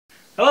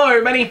Hello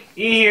everybody,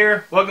 E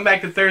here. Welcome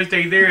back to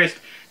Thursday Theorist.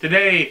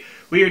 Today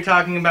we are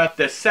talking about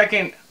the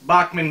second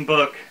Bachman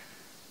book,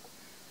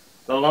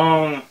 The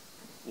Long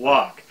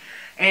Walk.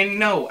 And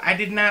no, I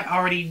did not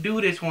already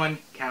do this one,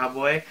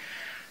 cowboy.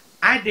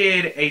 I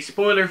did a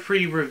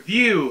spoiler-free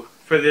review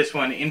for this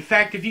one. In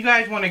fact, if you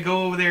guys want to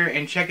go over there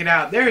and check it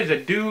out, there is a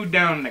dude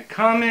down in the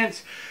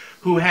comments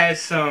who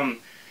has some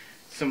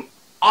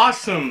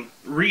awesome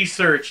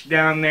research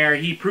down there.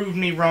 He proved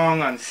me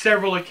wrong on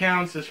several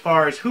accounts as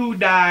far as who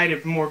died,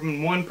 if more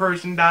than one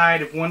person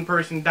died, if one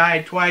person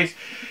died twice.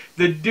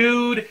 The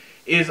dude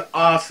is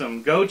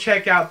awesome. Go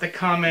check out the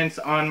comments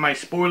on my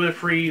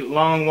spoiler-free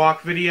Long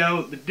Walk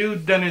video. The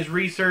dude's done his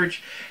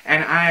research,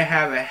 and I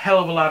have a hell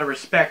of a lot of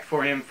respect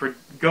for him for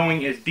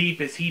going as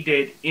deep as he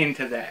did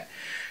into that.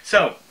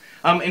 So,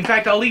 in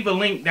fact, I'll leave a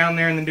link down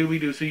there in the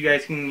doobly-doo so you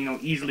guys can,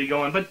 easily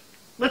go on. But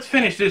let's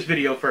finish this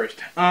video first.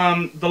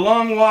 The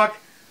Long Walk,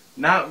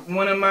 not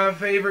one of my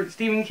favorite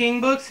Stephen King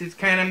books. It's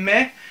kind of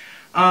meh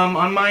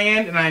on my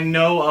end, and I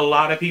know a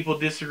lot of people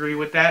disagree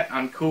with that.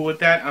 I'm cool with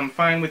that. I'm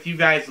fine with you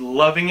guys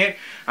loving it.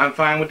 I'm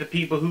fine with the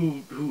people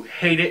who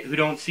hate it, who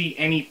don't see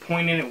any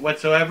point in it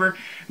whatsoever.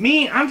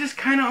 Me, I'm just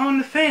kind of on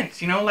the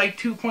fence, like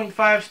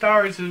 2.5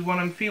 stars is what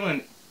I'm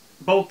feeling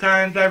both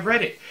times I've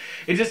read it.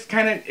 It just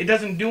it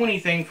doesn't do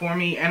anything for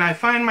me, and I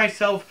find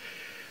myself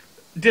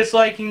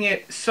disliking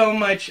it so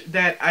much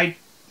that I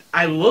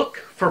look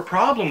for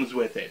problems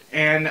with it,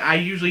 and I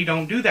usually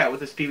don't do that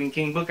with a Stephen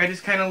King book. I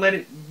just kind of let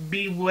it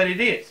be what it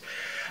is.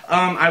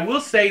 I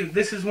will say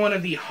this is one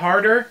of the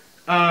harder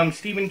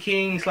Stephen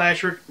King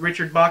 /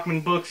 Richard Bachman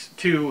books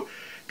to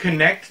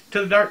connect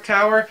to the Dark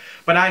Tower,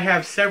 but I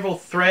have several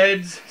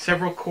threads,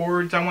 several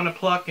chords I want to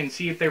pluck and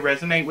see if they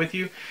resonate with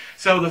you.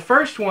 So the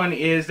first one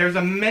is there's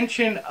a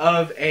mention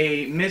of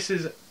a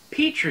Mrs.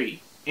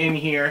 Petrie in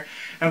here,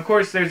 and of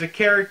course there's a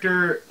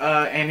character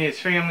and his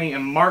family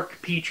and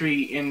Mark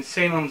Petrie in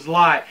Salem's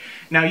Lot.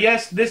 Now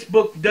yes, this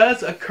book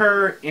does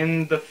occur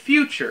in the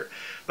future,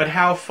 but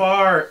how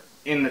far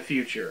in the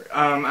future?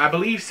 I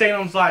believe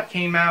Salem's Lot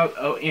came out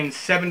in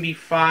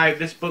 75.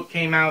 This book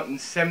came out in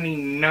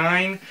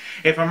 79.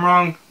 If I'm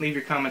wrong, leave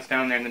your comments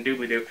down there in the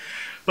doobly-doo.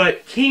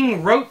 But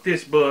King wrote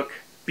this book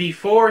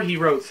before he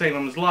wrote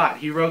Salem's Lot.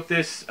 He wrote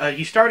this,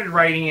 he started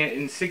writing it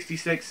in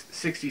 66,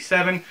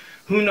 67.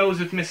 Who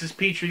knows if Mrs.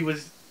 Petrie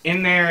was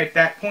in there at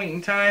that point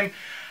in time?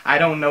 I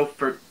don't know.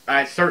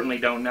 I certainly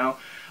don't know.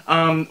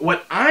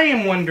 What I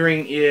am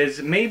wondering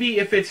is maybe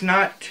if it's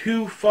not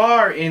too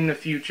far in the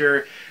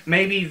future,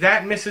 maybe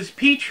that Mrs.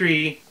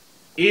 Petrie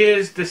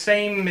is the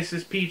same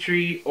Mrs.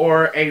 Petrie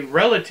or a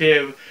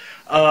relative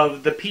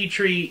of the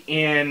Petrie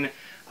in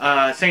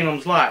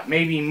Salem's Lot.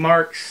 Maybe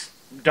Mark's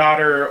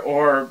daughter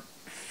or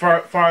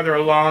farther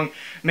along.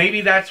 Maybe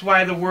that's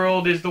why the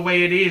world is the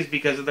way it is,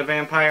 because of the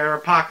vampire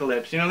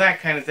apocalypse. That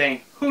kind of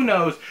thing. Who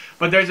knows?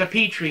 But there's a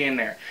Petrie in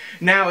there.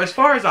 Now, as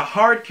far as a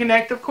hard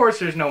connect, of course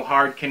there's no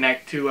hard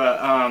connect to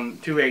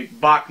a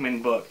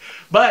Bachman book.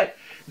 But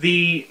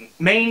the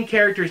main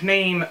character's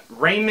name,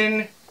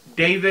 Raymond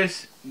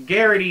Davis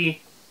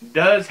Garrity,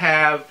 does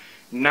have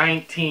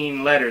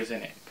 19 letters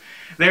in it.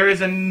 There is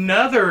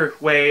another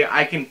way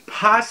I can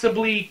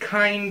possibly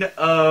kind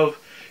of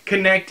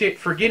connect it,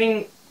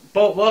 forgetting.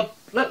 Well,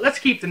 let's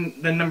keep the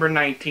number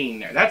 19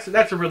 there.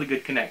 That's a really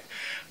good connect.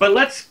 But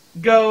let's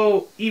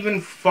go even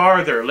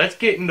farther. Let's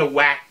get into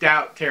whacked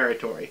out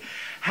territory.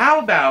 How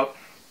about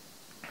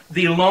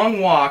the Long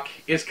Walk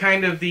is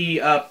kind of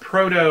the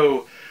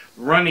proto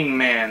Running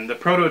Man, the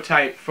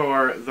prototype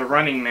for the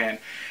Running Man.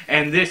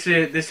 And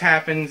this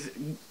happens,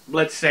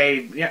 let's say,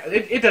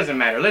 it doesn't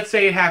matter. Let's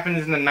say it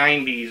happens in the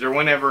 90s or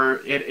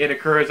whenever it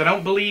occurs. I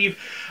don't believe,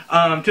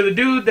 to the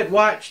dude that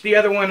watched the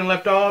other one and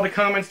left all the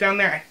comments down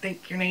there, I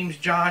think your name's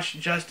Josh,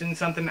 Justin,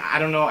 something, I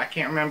don't know, I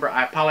can't remember,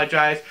 I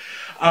apologize.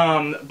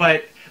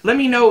 But let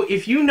me know,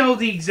 if you know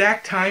the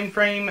exact time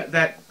frame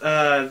that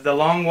the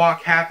Long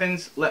Walk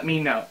happens, let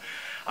me know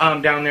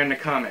down there in the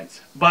comments.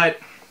 But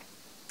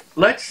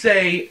let's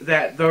say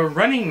that the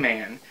Running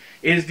Man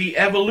is the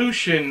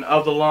evolution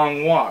of the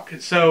Long Walk.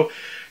 So,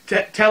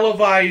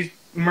 televised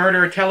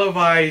murder,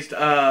 televised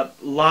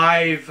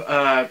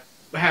live,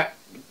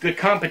 the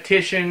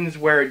competitions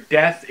where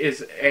death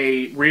is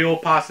a real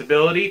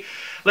possibility.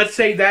 Let's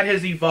say that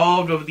has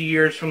evolved over the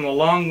years from the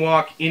Long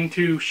Walk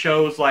into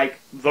shows like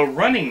The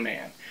Running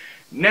Man.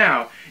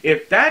 Now,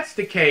 if that's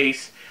the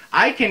case,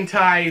 I can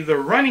tie the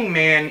Running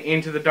Man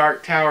into the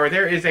Dark Tower.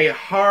 There is a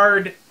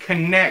hard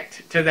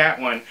connect to that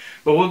one,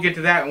 but we'll get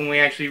to that when we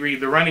actually read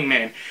the Running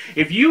Man.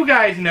 If you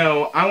guys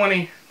know, I want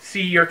to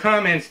see your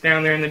comments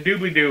down there in the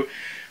doobly-doo.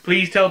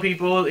 Please tell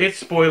people it's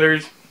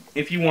spoilers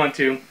if you want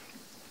to.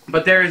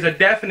 But there is a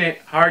definite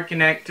hard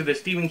connect to the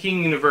Stephen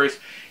King universe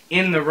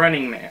in the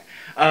Running Man.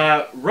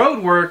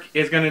 Road work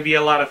is going to be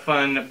a lot of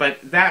fun, but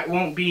that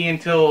won't be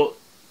until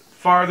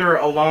farther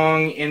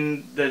along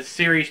in the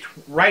series,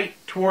 right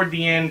toward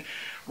the end,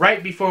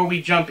 right before we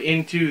jump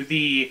into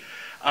the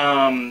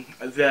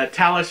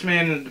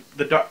Talisman,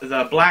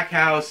 the Black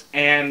House,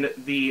 and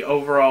the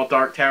overall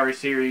Dark Tower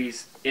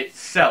series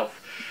itself.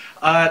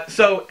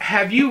 So,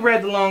 have you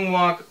read The Long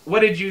Walk? What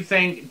did you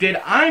think? Did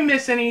I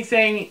miss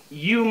anything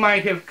you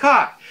might have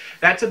caught?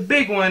 That's a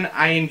big one.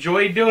 I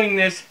enjoy doing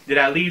this. Did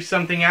I leave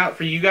something out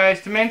for you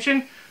guys to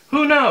mention?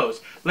 Who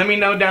knows? Let me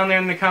know down there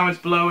in the comments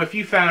below if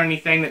you found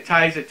anything that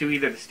ties it to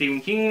either the Stephen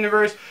King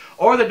universe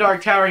or the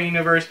Dark Tower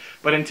universe.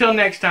 But until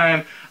next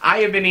time, I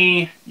have been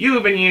E, you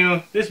have been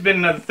you. This has been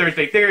another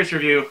Thursday Theorist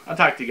review. I'll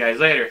talk to you guys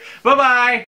later. Bye-bye!